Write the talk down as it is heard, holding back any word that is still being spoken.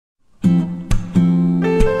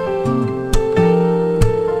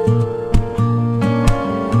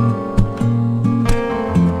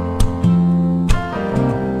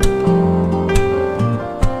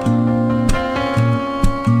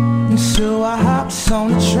hops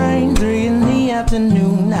on the train, 3 in the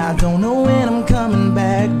afternoon. I don't know when I'm coming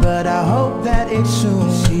back, but I hope that it's soon.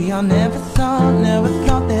 See, I never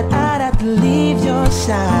thought that I'd have to leave your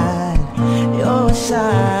side, your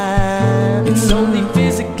side. It's only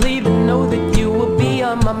physically to know that you will be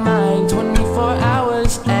on my mind 24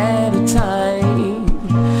 hours at a time.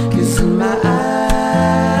 'Cause in my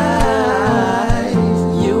eyes,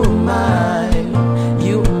 you are mine,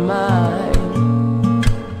 you are mine.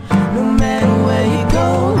 No matter where you go,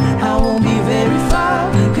 I won't be very far,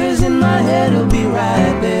 'cause in my head I'll be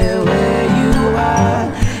right there where you are.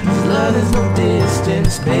 'Cause love is no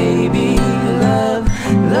distance, baby.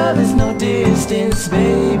 Love is no distance,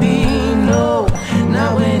 baby. No,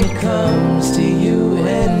 not when it comes to you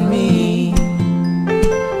and me.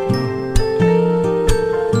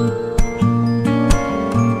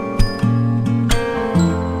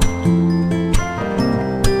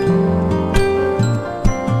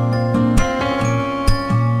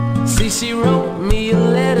 See, she wrote me a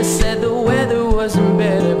letter, said the weather wasn't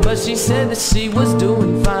better, but she said that she was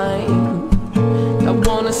doing fine. I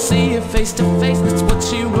wanna see her face to face, that's what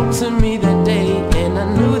she wrote to me that day, and I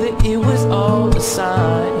knew that it was all a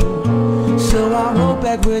sign. So I wrote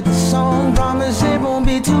back with the song, promise it won't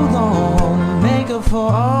be too long. Make up for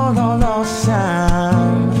all our lost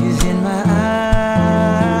time. 'Cause in my eyes,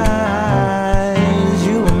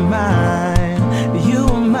 you are mine, you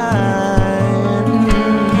are mine.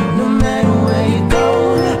 No matter where you go,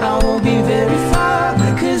 I won't be very far,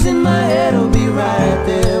 'cause in my head I'll be right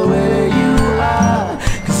there where you are.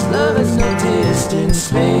 'Cause love is no distance,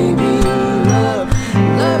 baby.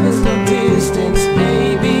 Love is no distance,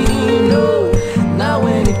 baby. No, not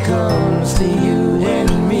when it comes to you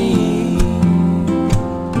and me.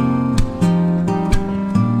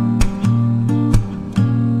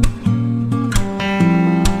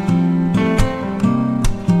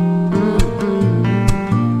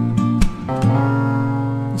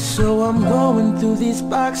 So I'm going through these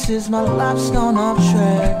boxes, my life's gone off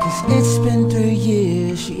track, 'cause it's been 3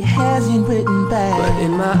 years, she hasn't written back. But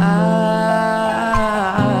in my eyes,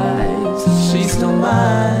 she's still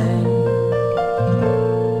mine.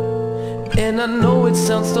 And I know it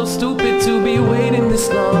sounds so stupid to be waiting this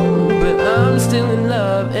long, but I'm still in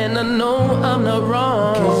love, and I know I'm not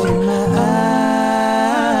wrong. 'Cause in my eyes,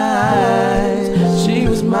 She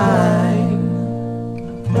was mine.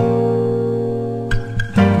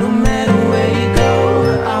 no matter where you go,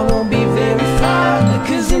 I won't be very far,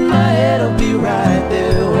 'cause in my head I'll be right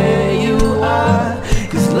there where you are.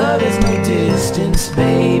 'Cause love is no distance,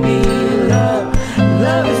 baby.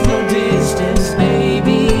 Love is no distance,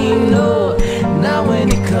 baby. No, not when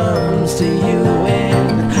it comes to you. And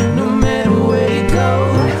no matter where you go,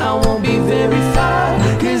 I won't be very far,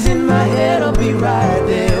 'cause in my head I'll be right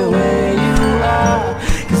there where you are.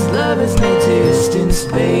 'Cause love is no distance,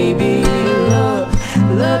 baby.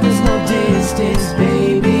 Love is no distance,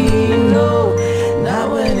 baby. No, not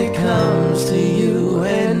when it comes to you.